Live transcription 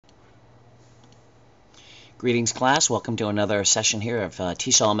Greetings, class. Welcome to another session here of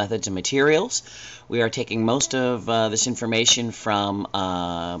TESOL Methods and Materials. We are taking most of this information from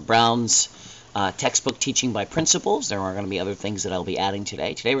Brown's textbook Teaching by Principles. There are going to be other things that I'll be adding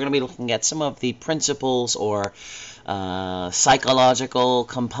today. Today we're going to be looking at some of the principles or psychological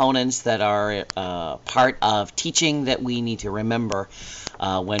components that are part of teaching that we need to remember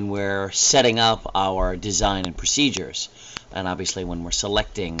when we're setting up our design and procedures, and obviously when we're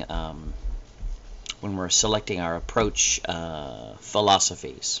selecting our approach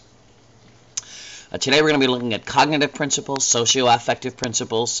philosophies. Today we're going to be looking at cognitive principles, socio-affective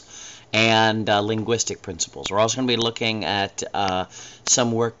principles, and linguistic principles. We're also going to be looking at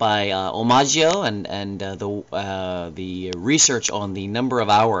some work by Omaggio and the research on the number of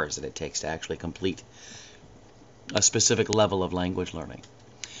hours that it takes to actually complete a specific level of language learning.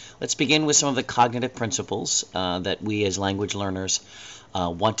 Let's begin with some of the cognitive principles that we as language learners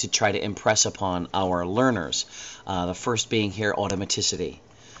want to try to impress upon our learners. The first being here automaticity.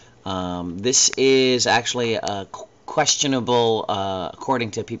 This is actually questionable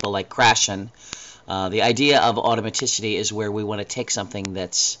according to people like Krashen. The idea of automaticity is where we want to take something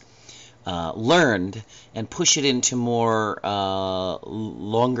that's learned and push it into more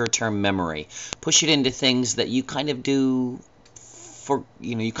longer-term memory. Push it into things that you kind of do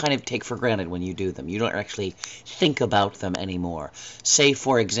you kind of take for granted when you do them. You don't actually think about them anymore. Say,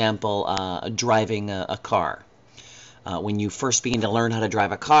 for example, driving a car. When you first begin to learn how to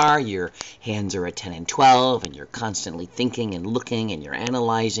drive a car, your hands are at 10 and 12, and you're constantly thinking and looking, and you're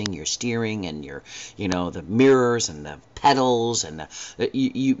analyzing your steering and your, the mirrors and the pedals, and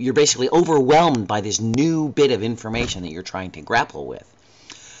you're basically overwhelmed by this new bit of information that you're trying to grapple with.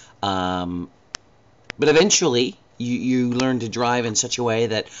 But eventually, you learn to drive in such a way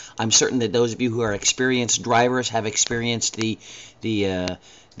that I'm certain that those of you who are experienced drivers have experienced the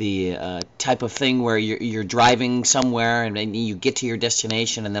type of thing where you're driving somewhere and then you get to your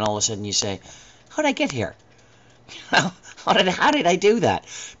destination and then all of a sudden you say, how did I get here? How did I do that?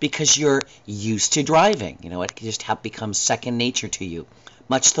 Because you're used to driving. It just becomes second nature to you,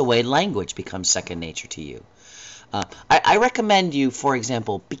 much the way language becomes second nature to you. I recommend you, for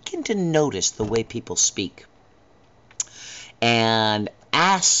example, begin to notice the way people speak. And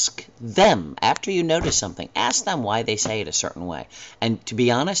ask them, after you notice something, ask them why they say it a certain way. And to be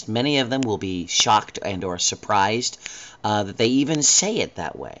honest, many of them will be shocked and or surprised that they even say it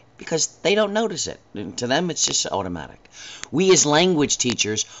that way, because they don't notice it. And to them, it's just automatic. We as language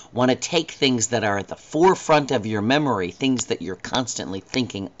teachers want to take things that are at the forefront of your memory, things that you're constantly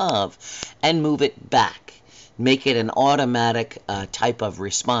thinking of, and move it back. Make it an automatic type of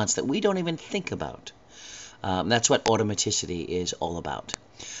response that we don't even think about. That's what automaticity is all about.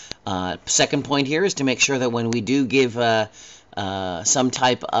 Second point here is to make sure that when we do give some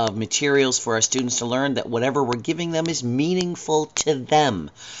type of materials for our students to learn, that whatever we're giving them is meaningful to them.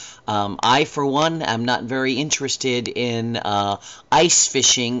 I, for one, am not very interested in ice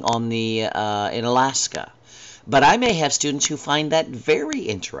fishing in Alaska. But I may have students who find that very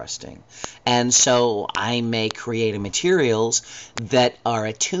interesting. And so I may create materials that are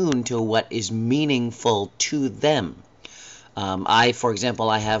attuned to what is meaningful to them. For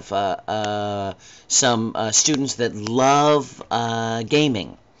example, I have some students that love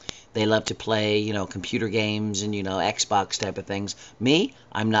gaming. They love to play, computer games and, Xbox type of things. Me,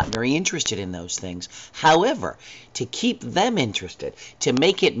 I'm not very interested in those things. However, to keep them interested, to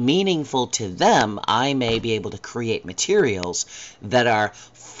make it meaningful to them, I may be able to create materials that are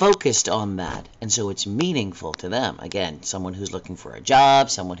focused on that, and so it's meaningful to them. Again, someone who's looking for a job,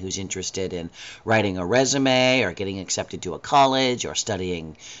 someone who's interested in writing a resume or getting accepted to a college or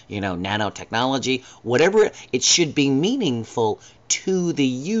studying, nanotechnology, whatever, it should be meaningful to the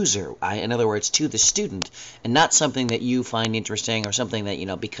user, in other words, to the student, and not something that you find interesting or something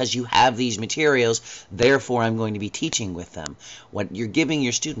that, because you have these materials, therefore I'm going to be teaching with them. What you're giving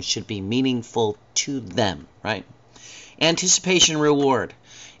your students should be meaningful to them, right? Anticipation reward.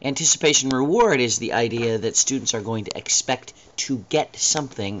 Anticipation reward is the idea that students are going to expect to get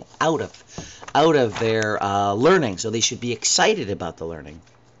something out of their learning, so they should be excited about the learning.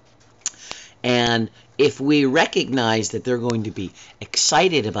 And if we recognize that they're going to be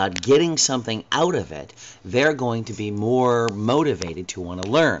excited about getting something out of it, they're going to be more motivated to want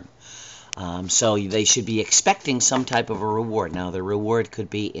to learn. So they should be expecting some type of a reward. Now, the reward could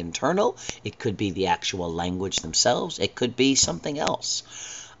be internal. It could be the actual language themselves. It could be something else.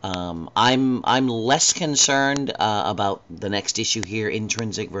 I'm less concerned about the next issue here,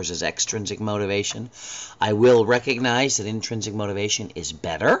 intrinsic versus extrinsic motivation. I will recognize that intrinsic motivation is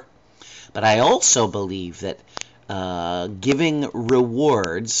better. But I also believe that giving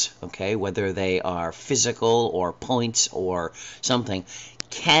rewards, okay, whether they are physical or points or something,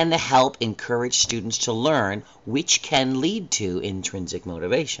 can help encourage students to learn, which can lead to intrinsic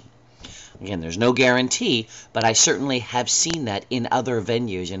motivation. Again, there's no guarantee, but I certainly have seen that in other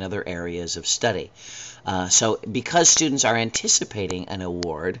venues, in other areas of study. So because students are anticipating an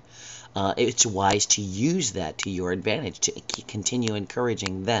award, it's wise to use that to your advantage, to continue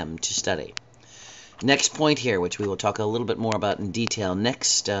encouraging them to study. Next point here, which we will talk a little bit more about in detail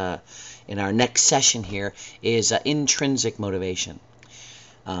next in our next session here, is intrinsic motivation.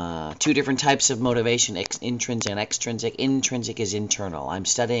 Two different types of motivation, intrinsic and extrinsic. Intrinsic is internal. I'm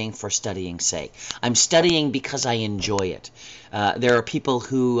studying for studying's sake. I'm studying because I enjoy it. There are people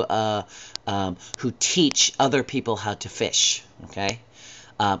who teach other people how to fish, okay?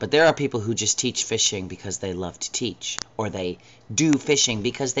 But there are people who just teach fishing because they love to teach, or they do fishing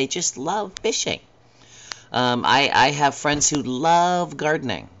because they just love fishing. I have friends who love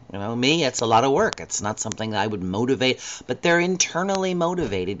gardening. You know, me, it's a lot of work. It's not something that I would motivate, but they're internally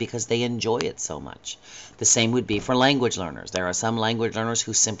motivated because they enjoy it so much. The same would be for language learners. There are some language learners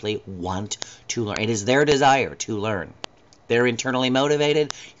who simply want to learn. It is their desire to learn. They're internally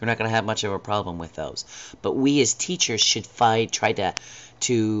motivated. You're not going to have much of a problem with those. But we as teachers should try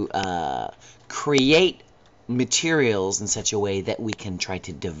to create materials in such a way that we can try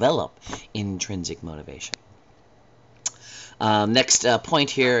to develop intrinsic motivation. Next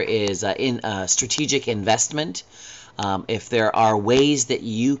point here is in strategic investment. If there are ways that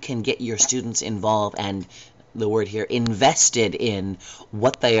you can get your students involved and, the word here, invested in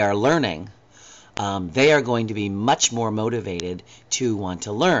what they are learning, they are going to be much more motivated to want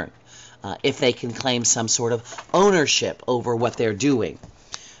to learn. If they can claim some sort of ownership over what they're doing,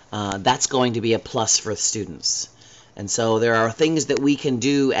 that's going to be a plus for students. And so there are things that we can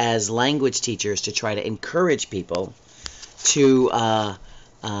do as language teachers to try to encourage people to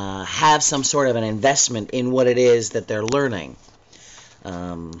have some sort of an investment in what it is that they're learning.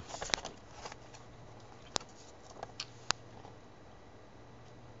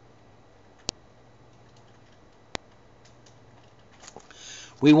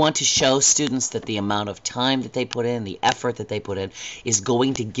 We want to show students that the amount of time that they put in, the effort that they put in, is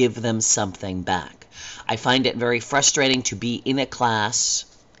going to give them something back. I find it very frustrating to be in a class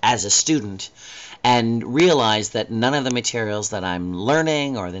as a student and realize that none of the materials that I'm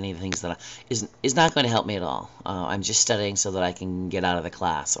learning or any of the things that is not going to help me at all. I'm just studying so that I can get out of the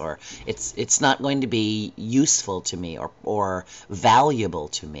class, or it's not going to be useful to me or valuable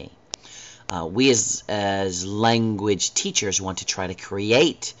to me. We as language teachers want to try to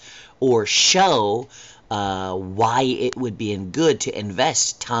create or show why it would be good to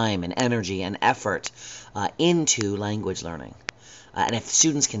invest time and energy and effort into language learning. And if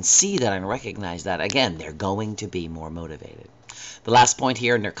students can see that and recognize that, again, they're going to be more motivated. The last point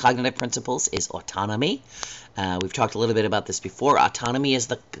here in their cognitive principles is autonomy. We've talked a little bit about this before. Autonomy is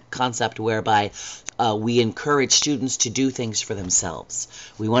the concept whereby we encourage students to do things for themselves.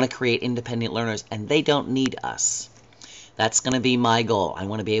 We want to create independent learners, and they don't need us. That's going to be my goal. I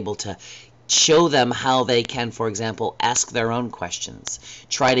want to be able to show them how they can, for example, ask their own questions,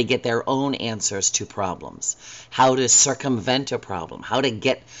 try to get their own answers to problems, how to circumvent a problem, how to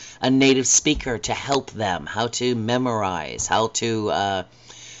get a native speaker to help them, how to memorize, how to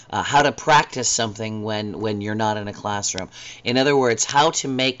practice something when you're not in a classroom. In other words, how to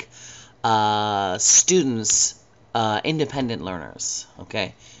make students independent learners.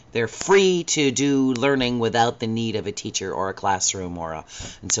 Okay, they're free to do learning without the need of a teacher or a classroom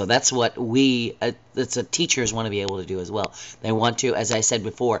and so that's what teachers want to be able to do as well. They want to, as I said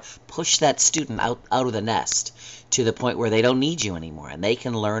before, push that student out of the nest to the point where they don't need you anymore and they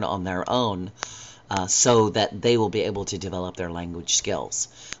can learn on their own, so that they will be able to develop their language skills.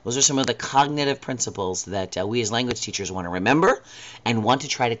 Those are some of the cognitive principles that we as language teachers want to remember and want to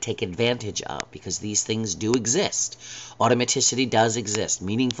try to take advantage of, because these things do exist. Automaticity does exist.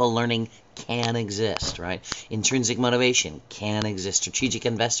 Meaningful learning can exist, right? Intrinsic motivation can exist. Strategic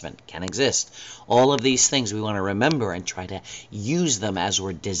investment can exist. All of these things we want to remember and try to use them as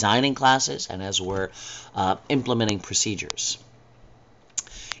we're designing classes and as we're implementing procedures.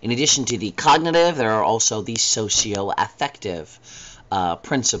 In addition to the cognitive, there are also the socio-affective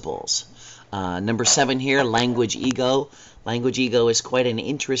principles. Number 7 here, language ego. Language ego is quite an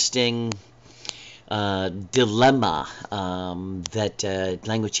interesting dilemma that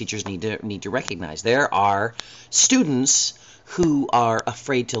language teachers need to recognize. There are students who are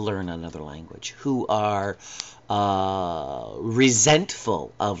afraid to learn another language, who are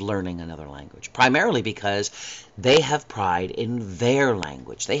resentful of learning another language, primarily because they have pride in their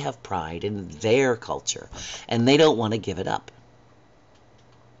language, they have pride in their culture, and they don't want to give it up.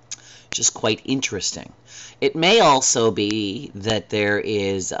 Which is quite interesting. It may also be that there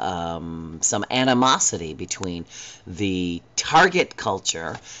is some animosity between the target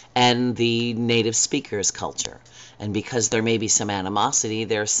culture and the native speaker's culture. And because there may be some animosity,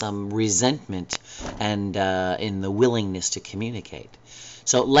 there's some resentment and in the willingness to communicate.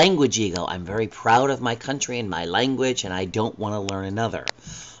 So language ego, I'm very proud of my country and my language, and I don't want to learn another.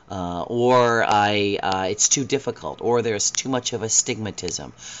 It's too difficult, or there's too much of a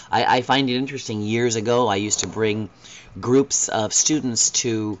stigmatism. I find it interesting. Years ago, I used to bring groups of students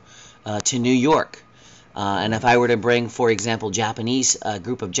to New York. And if I were to bring, for example, a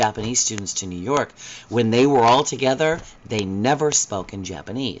group of Japanese students to New York, when they were all together, they never spoke in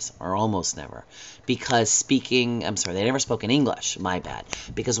Japanese, or almost never, because they never spoke in English, my bad,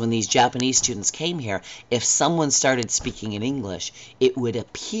 because when these Japanese students came here, if someone started speaking in English, it would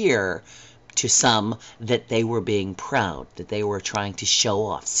appear to some that they were being proud, that they were trying to show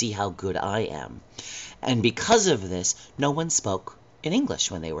off, see how good I am. And because of this, no one spoke in English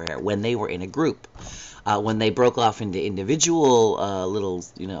when they were here, when they were in a group. When they broke off into individual little,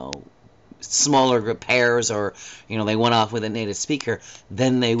 smaller group pairs, or they went off with a native speaker,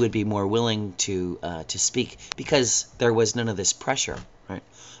 then they would be more willing to speak, because there was none of this pressure, right?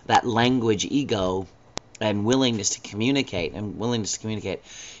 That language ego and willingness to communicate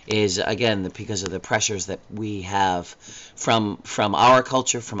is, again, because of the pressures that we have from our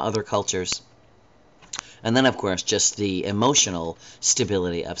culture, from other cultures. And then, of course, just the emotional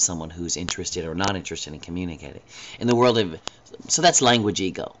stability of someone who's interested or not interested in communicating. In the world of, so that's language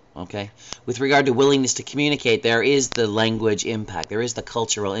ego, okay? With regard to willingness to communicate, there is the language impact, there is the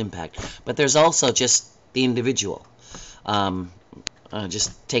cultural impact, but there's also just the individual.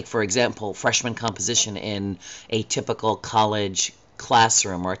 Just take, for example, freshman composition in a typical college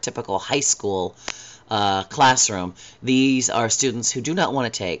classroom or a typical high school classroom. These are students who do not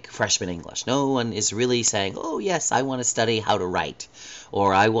want to take freshman English. No one is really saying, oh yes, I want to study how to write,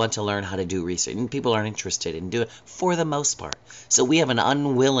 or I want to learn how to do research. And people aren't interested in doing it for the most part. So we have an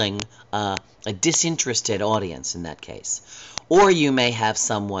unwilling, a disinterested audience in that case. Or you may have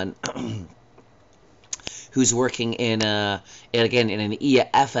someone who's working in an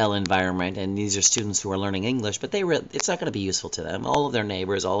EFL environment, and these are students who are learning English, but it's not going to be useful to them. All of their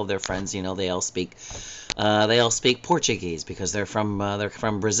neighbors, all of their friends, they all speak Portuguese because they're from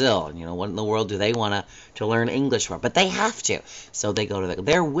Brazil. And, what in the world do they want to learn English for? But they have to, so they go to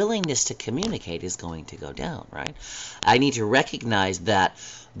their willingness to communicate is going to go down, right? I need to recognize that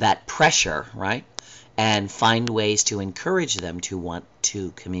pressure, right? And find ways to encourage them to want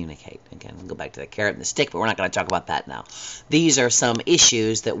to communicate. Again, we'll go back to the carrot and the stick, but we're not going to talk about that now. These are some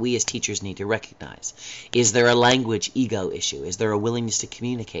issues that we as teachers need to recognize. Is there a language ego issue? Is there a willingness to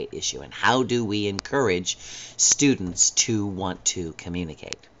communicate issue? And how do we encourage students to want to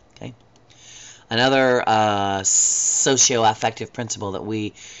communicate? Okay. Another socio-affective principle that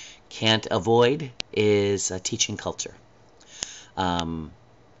we can't avoid is teaching culture.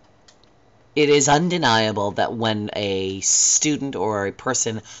 It is undeniable that when a student or a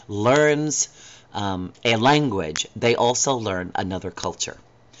person learns a language, they also learn another culture.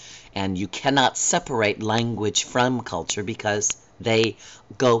 And you cannot separate language from culture because they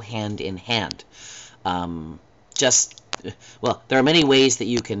go hand in hand. There are many ways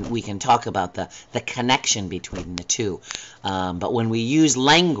that we can talk about the connection between the two. But when we use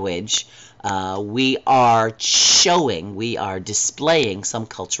language, we are displaying some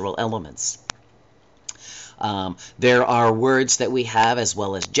cultural elements. There are words that we have, as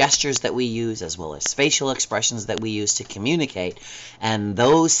well as gestures that we use, as well as facial expressions that we use to communicate, and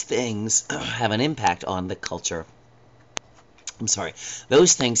those things have an impact on the culture.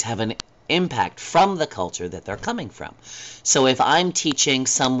 Those things have an impact from the culture that they're coming from. So if I'm teaching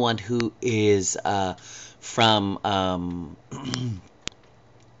someone who is from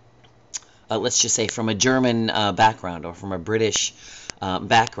let's just say from a German background or from a British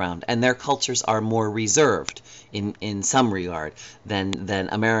background, and their cultures are more reserved in some regard than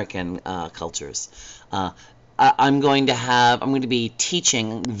American cultures. I'm going to be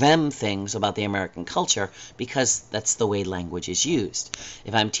teaching them things about the American culture because that's the way language is used.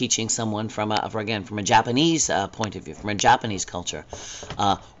 If I'm teaching someone from a Japanese point of view, from a Japanese culture,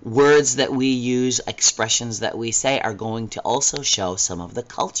 words that we use, expressions that we say are going to also show some of the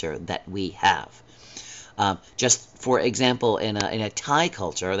culture that we have. Just for example, in a Thai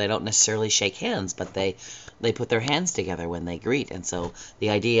culture, they don't necessarily shake hands, but they they put their hands together when they greet. And so the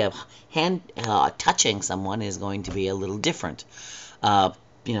idea of touching someone is going to be a little different. A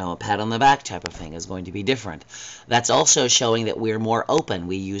pat on the back type of thing is going to be different. That's also showing that we're more open.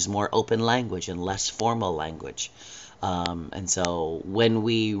 We use more open language and less formal language. And so when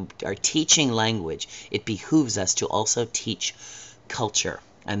we are teaching language, it behooves us to also teach culture.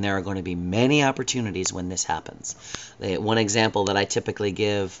 And there are going to be many opportunities when this happens. One example that I typically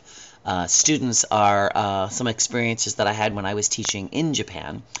give students are some experiences that I had when I was teaching in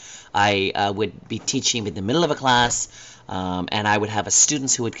Japan. I would be teaching in the middle of a class, and I would have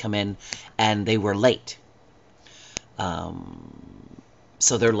students who would come in and they were late.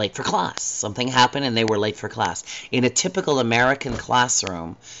 So they're late for class. Something happened and they were late for class. In a typical American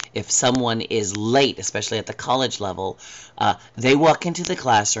classroom, if someone is late, especially at the college level, they walk into the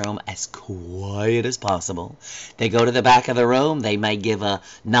classroom as quiet as possible. They go to the back of the room. They might give a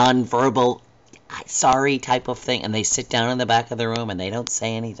nonverbal sorry type of thing, and they sit down in the back of the room and they don't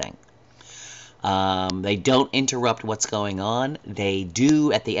say anything. They don't interrupt what's going on. They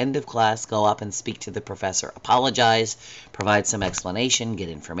do, at the end of class, go up and speak to the professor, apologize, provide some explanation, get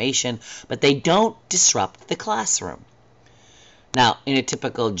information, but they don't disrupt the classroom. Now, in a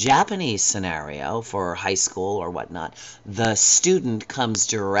typical Japanese scenario for high school or whatnot, the student comes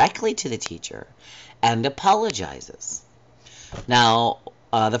directly to the teacher and apologizes. Now,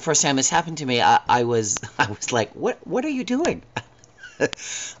 the first time this happened to me, I was like, what are you doing?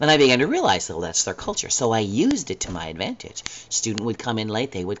 Then I began to realize, oh, that's their culture. So I used it to my advantage. Student would come in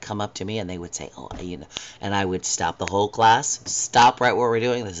late. They would come up to me and they would say, oh, and I would stop the whole class, stop right where we're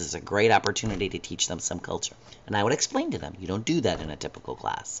doing. This is a great opportunity to teach them some culture. And I would explain to them, you don't do that in a typical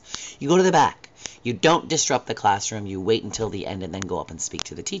class. You go to the back. You don't disrupt the classroom. You wait until the end and then go up and speak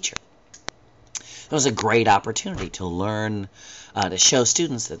to the teacher. It was a great opportunity to learn, to show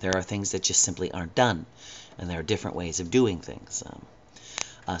students that there are things that just simply aren't done. And there are different ways of doing things.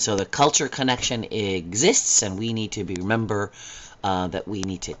 So the culture connection exists, and we need to remember that we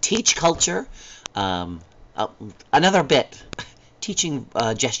need to teach culture. Another bit, teaching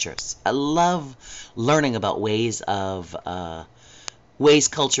gestures. I love learning about ways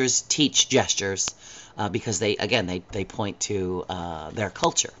cultures teach gestures because they point to their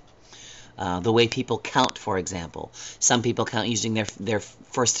culture. The way people count, for example. Some people count using their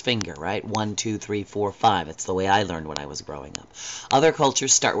first finger, right? 1, 2, 3, 4, 5. It's the way I learned when I was growing up. Other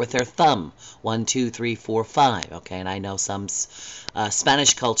cultures start with their thumb. 1, 2, 3, 4, 5. Okay, and I know some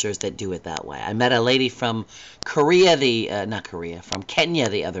Spanish cultures that do it that way. I met a lady from from Kenya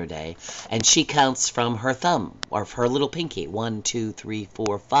the other day, and she counts from her thumb, or her little pinky. 1, 2, 3,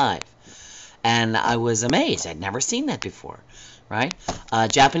 4, 5. And I was amazed. I'd never seen that before. Right?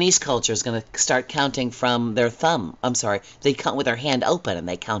 Japanese culture is going to start counting from their thumb. I'm sorry, they count with their hand open and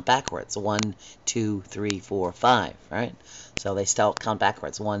they count backwards. 1, 2, 3, 4, 5. Right? So they still count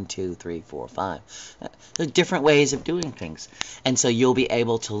backwards. 1, 2, 3, 4, 5. There are different ways of doing things, and so you'll be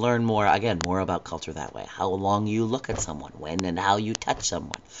able to learn more about culture that way. How long you look at someone, when and how you touch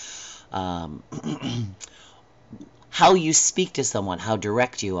someone. How you speak to someone, how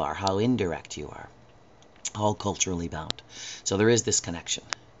direct you are, how indirect you are. All culturally bound. So there is this connection.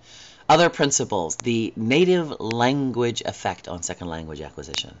 Other principles, the native language effect on second language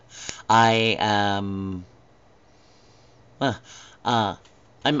acquisition. I'm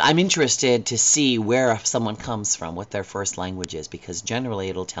interested to see where someone comes from, what their first language is, because generally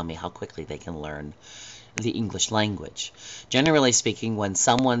it'll tell me how quickly they can learn the English language. Generally speaking, when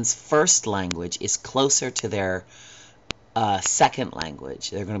someone's first language is closer to their second language,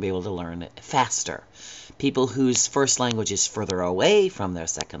 they're going to be able to learn it faster. People whose first language is further away from their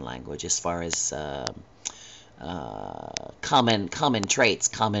second language, as far as common traits,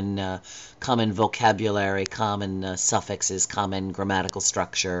 common vocabulary, common suffixes, common grammatical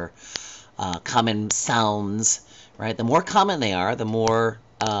structure, common sounds, right? The more common they are, the more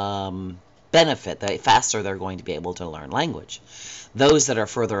benefit, the faster they're going to be able to learn language. Those that are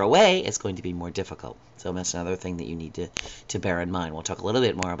further away, it's going to be more difficult. So that's another thing that you need to bear in mind. We'll talk a little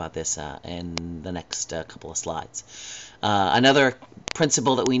bit more about this in the next couple of slides. Another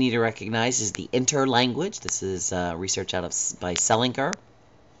principle that we need to recognize is the interlanguage. This is research by Selinger.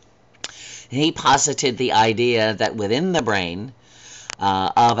 He posited the idea that within the brain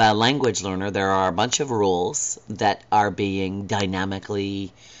of a language learner, there are a bunch of rules that are being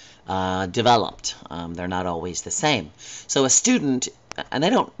dynamically developed. They're not always the same. So a student, and they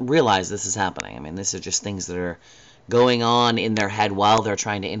don't realize this is happening. I mean, these are just things that are going on in their head while they're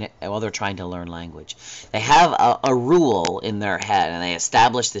trying to learn language. They have a rule in their head, and they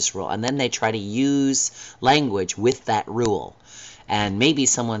establish this rule, and then they try to use language with that rule. And maybe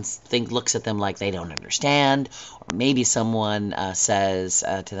someone looks at them like they don't understand, or maybe someone says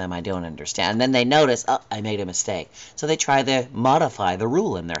to them, I don't understand. And then they notice, oh, I made a mistake. So they try to modify the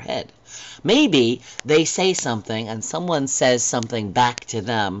rule in their head. Maybe they say something and someone says something back to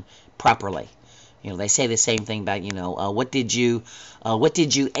them properly. They say the same thing back, what did you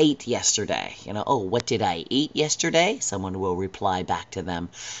eat yesterday? Oh, what did I eat yesterday? Someone will reply back to them.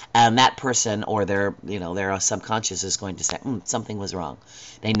 And that person or their subconscious is going to say, something was wrong.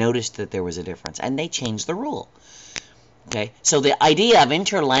 They noticed that there was a difference and they changed the rule. Okay, so the idea of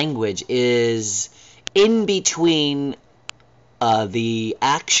interlanguage is in between the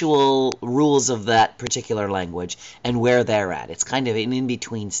actual rules of that particular language and where they're at. It's kind of an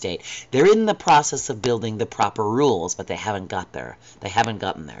in-between state. They're in the process of building the proper rules, but they haven't got there. They haven't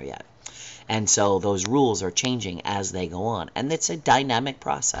gotten there yet. And so those rules are changing as they go on. And it's a dynamic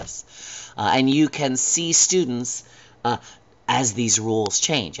process. And you can see students as these rules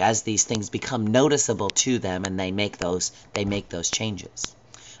change, as these things become noticeable to them, and they make those changes.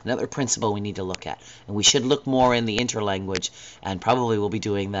 Another principle we need to look at. And we should look more in the interlanguage, and probably we'll be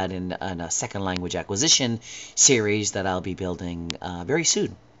doing that in a second language acquisition series that I'll be building very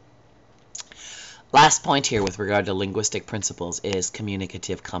soon. Last point here with regard to linguistic principles is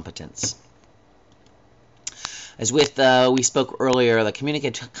communicative competence. As we spoke earlier, the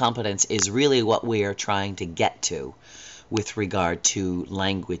communicative competence is really what we are trying to get to with regard to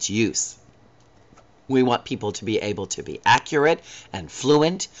language use. We want people to be able to be accurate and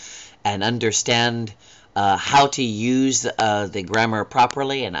fluent and understand how to use the grammar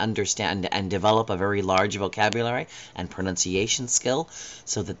properly and understand and develop a very large vocabulary and pronunciation skill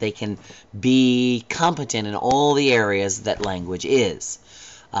so that they can be competent in all the areas that language is.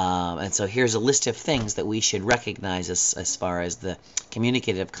 And so here's a list of things that we should recognize as far as the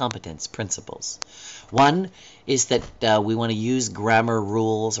communicative competence principles. One is that we want to use grammar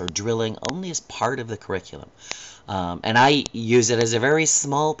rules or drilling only as part of the curriculum. And I use it as a very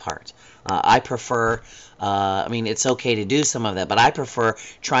small part. I prefer, it's okay to do some of that, but I prefer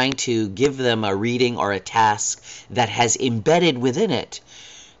trying to give them a reading or a task that has embedded within it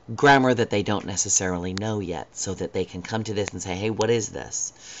grammar that they don't necessarily know yet, so that they can come to this and say, hey, what is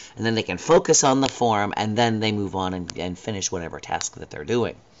this? And then they can focus on the form, and then they move on and finish whatever task that they're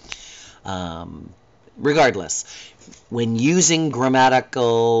doing. Regardless, when using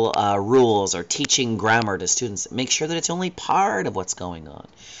grammatical rules or teaching grammar to students, make sure that it's only part of what's going on.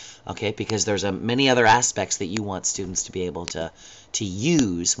 Okay, because there's many other aspects that you want students to be able to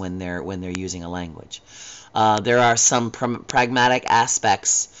use when they're using a language. There are some pragmatic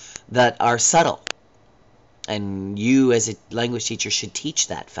aspects that are subtle, and you as a language teacher should teach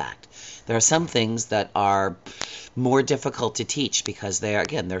that fact. There are some things that are more difficult to teach because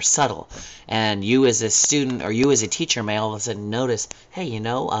they're subtle, and you as a student or you as a teacher may all of a sudden notice, hey,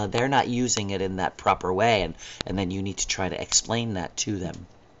 they're not using it in that proper way, and then you need to try to explain that to them.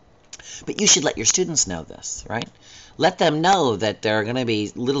 But you should let your students know this, right? Let them know that there are going to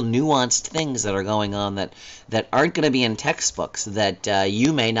be little nuanced things that are going on that aren't going to be in textbooks that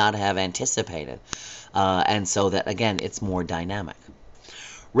you may not have anticipated. And so that, again, it's more dynamic.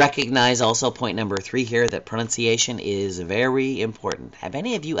 Recognize also point number 3 here that pronunciation is very important. Have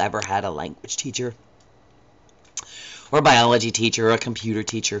any of you ever had a language teacher or a biology teacher or a computer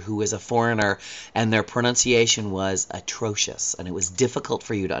teacher who was a foreigner and their pronunciation was atrocious and it was difficult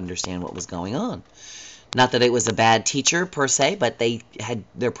for you to understand what was going on? Not that it was a bad teacher per se, but they had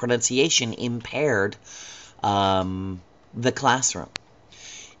their pronunciation impaired the classroom.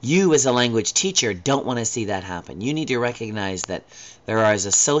 You as a language teacher don't want to see that happen. You need to recognize that there is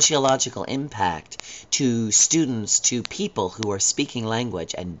a sociological impact to students, to people who are speaking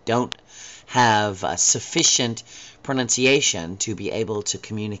language and don't have sufficient pronunciation to be able to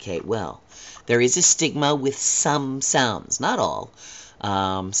communicate well. There is a stigma with some sounds, not all.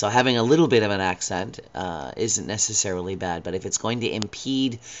 So having a little bit of an accent isn't necessarily bad, but if it's going to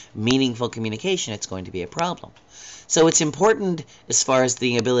impede meaningful communication, it's going to be a problem. So it's important as far as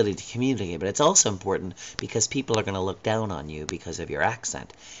the ability to communicate, but it's also important because people are going to look down on you because of your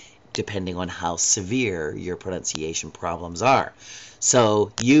accent, depending on how severe your pronunciation problems are.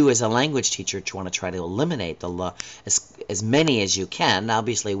 So you as a language teacher want to try to eliminate as many as you can.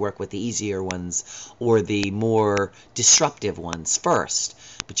 Obviously work with the easier ones or the more disruptive ones first,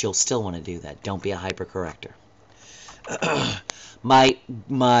 but you'll still want to do that. Don't be a hypercorrector.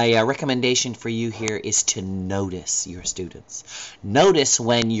 My recommendation for you here is to notice your students. Notice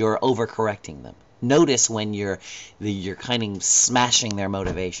when you're overcorrecting them. Notice when you're kind of smashing their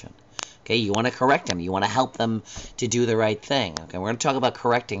motivation. Okay, you want to correct them. You want to help them to do the right thing. Okay, we're going to talk about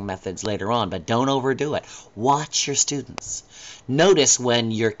correcting methods later on, but don't overdo it. Watch your students. Notice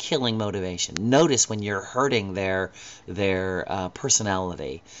when you're killing motivation. Notice when you're hurting their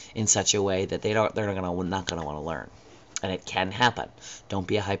personality in such a way that they're not going to want to learn. And it can happen. Don't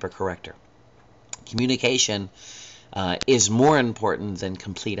be a hypercorrector. Communication is more important than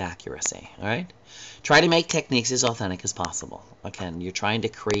complete accuracy. All right. Try to make techniques as authentic as possible. Again, you're trying to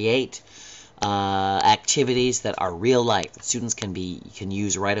create activities that are real life that students can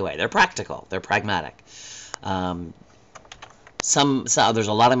use right away. They're practical. They're pragmatic. There's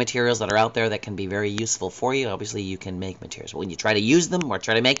a lot of materials that are out there that can be very useful for you. Obviously, you can make materials. But when you try to use them or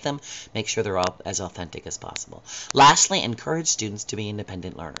try to make them, make sure they're all as authentic as possible. Lastly, encourage students to be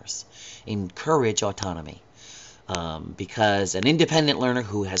independent learners. Encourage autonomy. Because an independent learner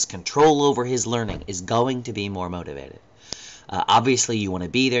who has control over his learning is going to be more motivated. Obviously, you want to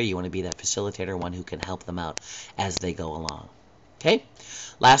be there. You want to be that facilitator, one who can help them out as they go along. Okay?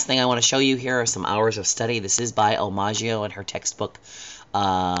 Last thing I want to show you here are some hours of study. This is by Omaggio in her textbook,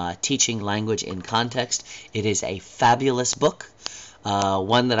 Teaching Language in Context. It is a fabulous book.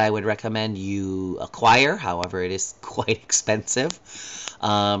 One that I would recommend you acquire. However, it is quite expensive.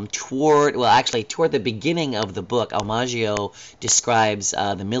 Toward the beginning of the book, Omaggio describes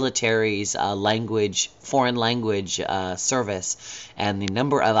the military's foreign language service, and the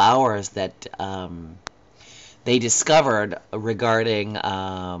number of hours that they discovered regarding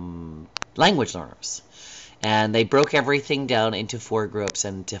language learners. And they broke everything down into 4 groups,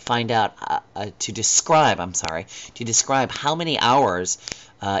 and to find out, to describe how many hours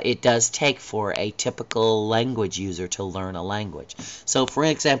it does take for a typical language user to learn a language. So, for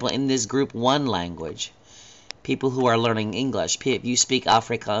example, in this group 1 language, people who are learning English, if you speak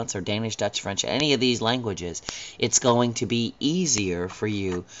Afrikaans or Danish, Dutch, French, any of these languages, it's going to be easier for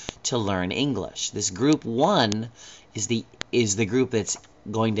you to learn English. This group 1 is the group that's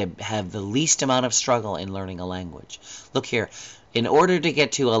going to have the least amount of struggle in learning a language. Look here. In order to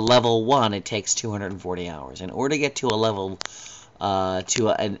get to a level 1, it takes 240 hours. In order to get to a level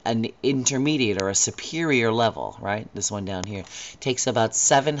an intermediate or a superior level, right? This one down here takes about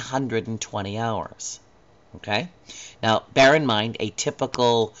 720 hours. Okay? Now, bear in mind, a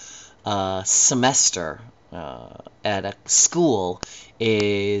typical semester at a school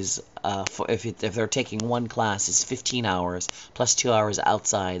is, if they're taking one class, is 15 hours plus 2 hours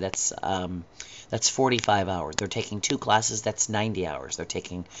outside. That's 45 hours. They're taking 2 classes. That's 90 hours. They're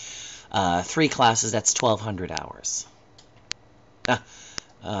taking 3 classes. That's 1,200 hours.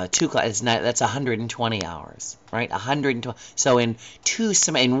 2 classes. That's 120 hours, right? 120. So in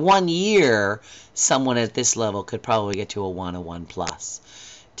 1 year, someone at this level could probably get to a 1 plus.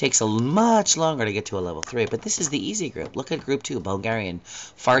 Takes much longer to get to a level 3, but this is the easy group. Look at group 2, Bulgarian,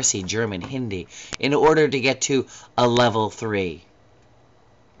 Farsi, German, Hindi. In order to get to a level 3,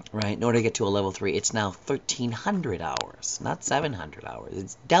 right? In order to get to a level 3, it's now 1,300 hours, not 700 hours.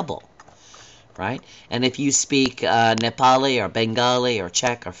 It's double, right? And if you speak Nepali or Bengali or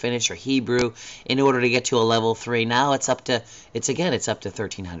Czech or Finnish or Hebrew, in order to get to a level 3, now it's up to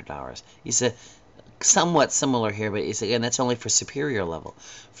 1,300 hours. You say, somewhat similar here, but again, that's only for superior level.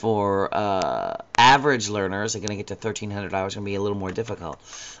 For average learners, they're going to get to 1,300 hours. It's going to be a little more difficult.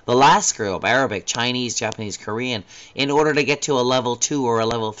 The last group, Arabic, Chinese, Japanese, Korean, in order to get to a level 2 or a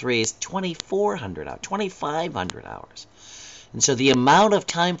level 3 is 2,400 hours, 2,500 hours. And so the amount of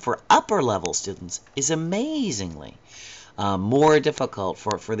time for upper level students is amazingly more difficult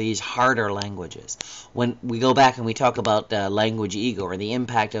for these harder languages. When we go back and we talk about language ego, or the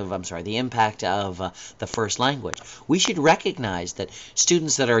impact of the first language, we should recognize that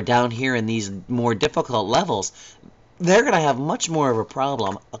students that are down here in these more difficult levels, they're going to have much more of a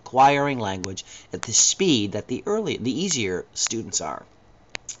problem acquiring language at the speed that the easier students are.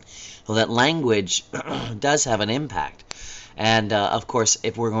 So that language does have an impact. And, of course,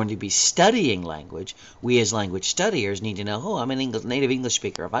 if we're going to be studying language, we as language studiers need to know, oh, I'm a native English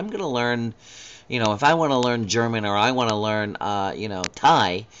speaker. If I'm going to learn, if I want to learn German or I want to learn,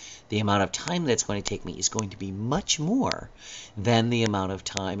 Thai, the amount of time that's going to take me is going to be much more than the amount of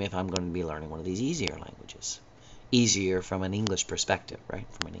time if I'm going to be learning one of these easier languages. Easier from an English perspective, right?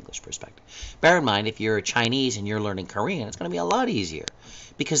 From an English perspective. Bear in mind, if you're Chinese and you're learning Korean, it's going to be a lot easier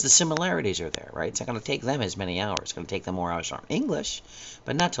because the similarities are there, right? It's not going to take them as many hours. It's going to take them more hours to learn English,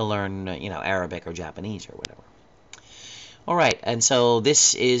 but not to learn, Arabic or Japanese or whatever. All right, and so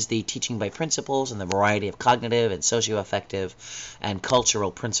this is the teaching by principles and the variety of cognitive and socio-affective and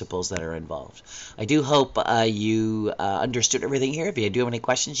cultural principles that are involved. I do hope you understood everything here. If you do have any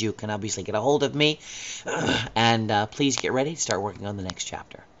questions, you can obviously get a hold of me, and please get ready to start working on the next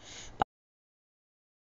chapter.